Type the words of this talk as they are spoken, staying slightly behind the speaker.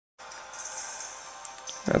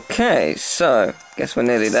Okay, so guess we're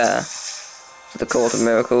nearly there. To the Court of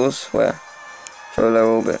Miracles, where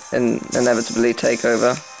Frollo will inevitably take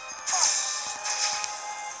over.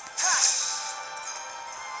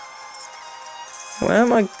 Where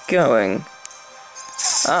am I going?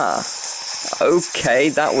 Ah, okay,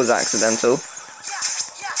 that was accidental.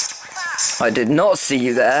 I did not see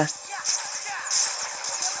you there.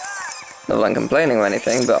 Not that I'm complaining or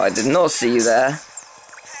anything, but I did not see you there.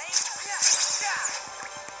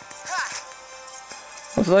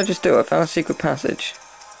 What did I just do? I found a secret passage.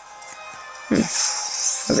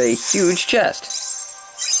 With a huge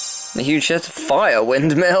chest. A huge chest of fire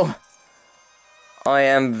windmill. I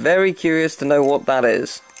am very curious to know what that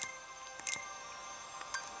is.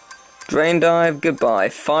 Drain dive, goodbye.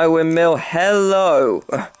 Fire windmill, hello.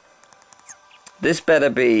 This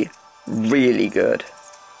better be really good.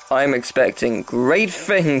 I'm expecting great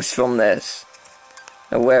things from this.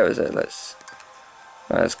 Now where is it? Let's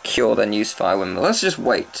cure, then use fire windmill. Let's just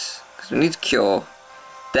wait, because we need to cure.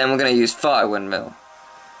 Then we're going to use fire windmill,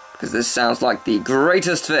 because this sounds like the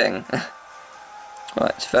greatest thing.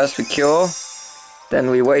 Right, first we cure, then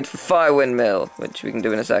we wait for fire windmill, which we can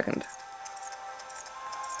do in a second.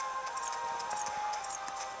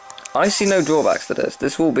 I see no drawbacks to this.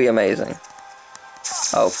 This will be amazing.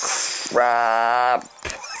 Oh crap!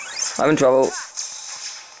 I'm in trouble.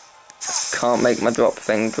 Can't make my drop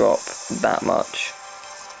thing drop that much.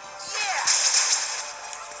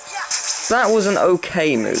 That was an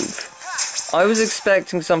okay move. I was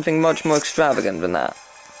expecting something much more extravagant than that.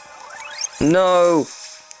 No!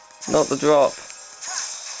 Not the drop.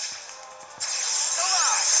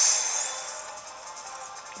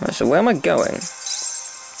 Right, so where am I going?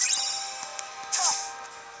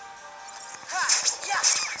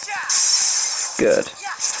 Good.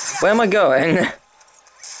 Where am I going?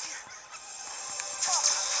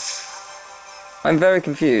 I'm very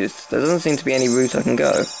confused. There doesn't seem to be any route I can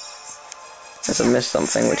go. Unless I missed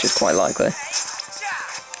something, which is quite likely.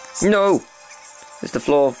 No! Is the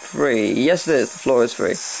floor free? Yes it is, the floor is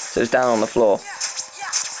free. So it's down on the floor.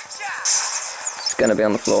 It's gonna be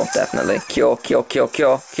on the floor, definitely. Cure, cure, cure,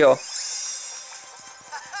 cure, cure.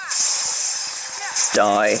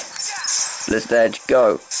 Die. Blizzard Edge,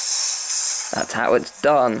 go. That's how it's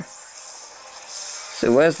done.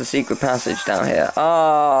 So where's the secret passage down here?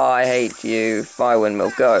 Ah, I hate you. Fire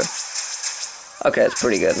windmill, go. Okay, it's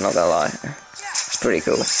pretty good, I'm not gonna lie. It's pretty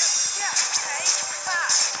cool.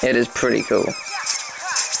 It is pretty cool.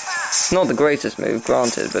 It's not the greatest move,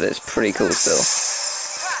 granted, but it's pretty cool still.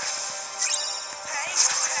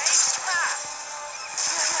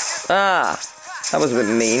 Ah, that was a bit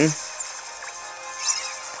mean.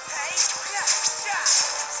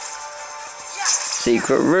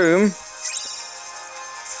 Secret room.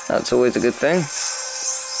 That's always a good thing.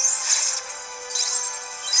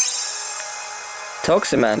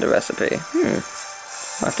 Toximander recipe.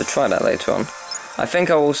 I'll have to try that later on. I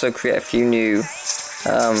think I'll also create a few new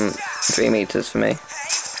Dream Eaters for me.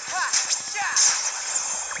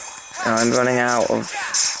 I'm running out of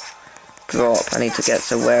drop. I need to get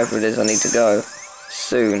to wherever it is I need to go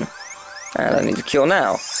soon. And I need to cure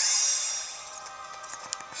now.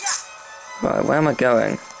 Right, where am I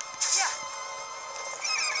going?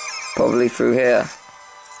 Probably through here.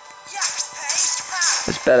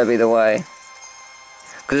 This better be the way.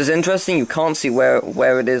 Because it's interesting, you can't see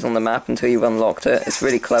where it is on the map until you've unlocked it. It's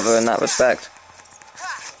really clever in that respect.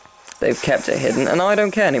 They've kept it hidden, and I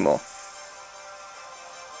don't care anymore.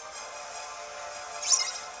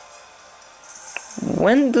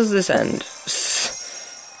 When does this end?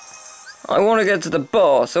 I want to get to the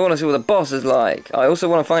boss. I want to see what the boss is like. I also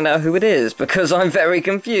want to find out who it is, because I'm very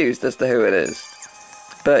confused as to who it is.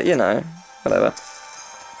 But, you know, whatever.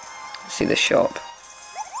 See the shop.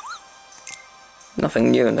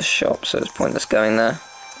 Nothing new in the shop, so it's pointless going there.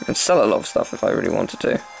 I can sell a lot of stuff if I really wanted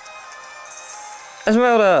to.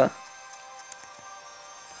 Esmeralda!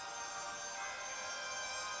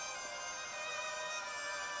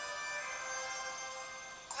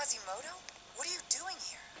 Quasimodo? What are you doing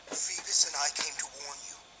here? Phoebus and I came to warn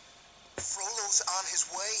you. Frollo's on his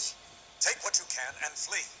way. Take what you can and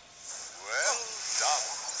flee. Well done,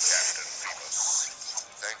 Captain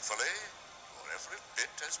Phoebus. Thankfully, you're every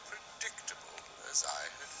bit as predictable as I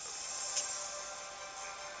had hoped.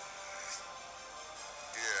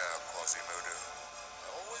 Dear Quasimodo,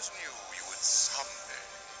 I always knew you would someday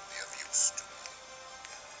be of use to me.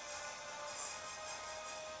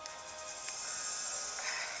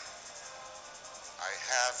 I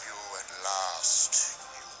have you at last,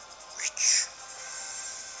 you witch.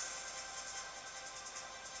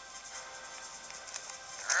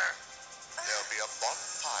 There'll be a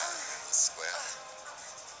bonfire in the square.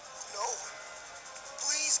 No.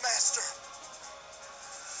 Please, Master.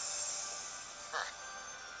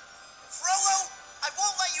 Frollo, I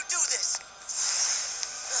won't let you do this.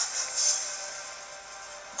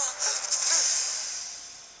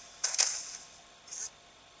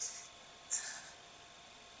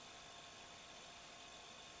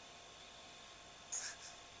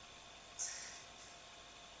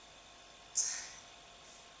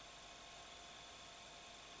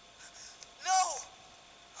 No!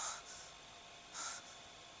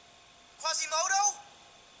 Quasimodo?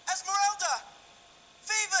 Esmeralda!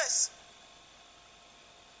 Phoebus!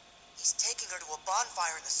 He's taking her to a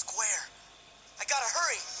bonfire in the square. I gotta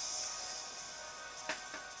hurry.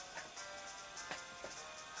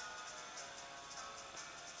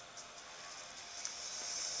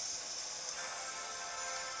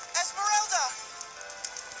 Esmeralda!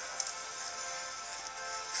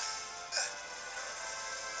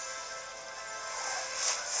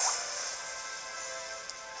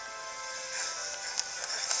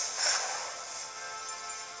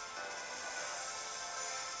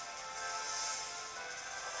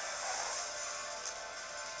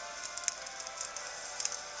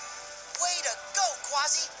 Way to go,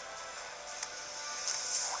 Quasi!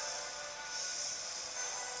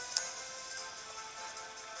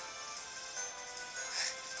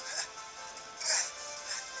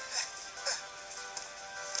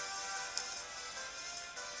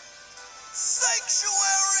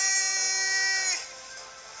 Sanctuary!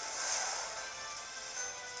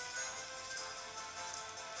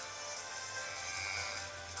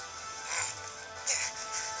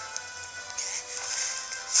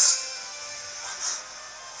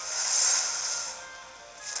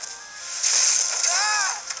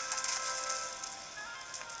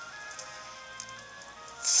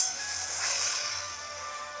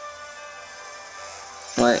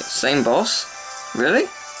 Wait, same boss? Really?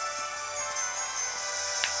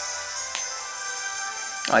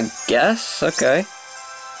 I guess? Okay.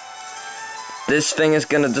 This thing is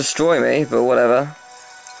gonna destroy me, but whatever.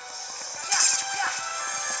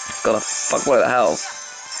 It's got a fuckload of health.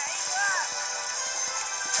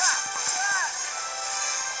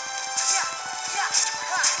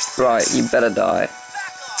 Right, you better die.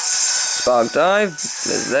 Spark Dive,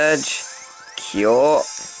 Blizz's Edge, Cure,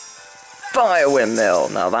 Fire Windmill.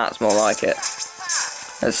 Now that's more like it.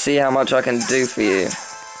 Let's see how much I can do for you.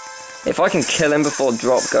 If I can kill him before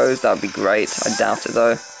drop goes, that would be great. I doubt it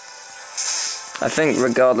though. I think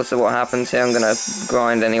regardless of what happens here, I'm gonna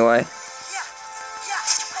grind anyway.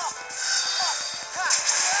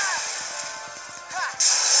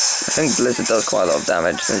 I think Blizzard does quite a lot of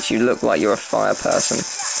damage, since you look like you're a fire person.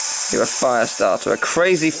 You're a fire starter, a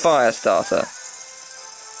crazy fire starter.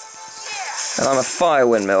 And I'm a fire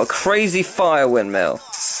windmill, a crazy fire windmill.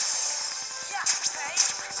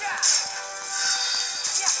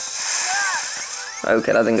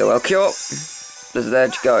 Okay, that didn't go well. Cure! Blizzard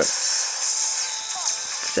Edge, go.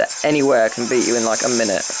 Is there anywhere I can beat you in like a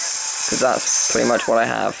minute? Because that's pretty much what I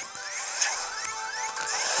have.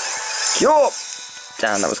 Cure!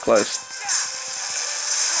 Damn, that was close.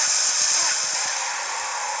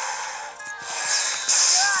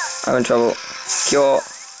 I'm in trouble. Cure.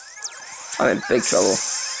 I'm in big trouble.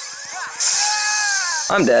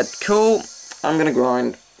 I'm dead. Cool. I'm gonna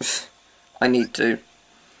grind. I need to.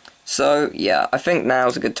 So, yeah, I think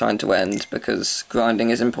now's a good time to end, because grinding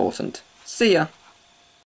is important. See ya!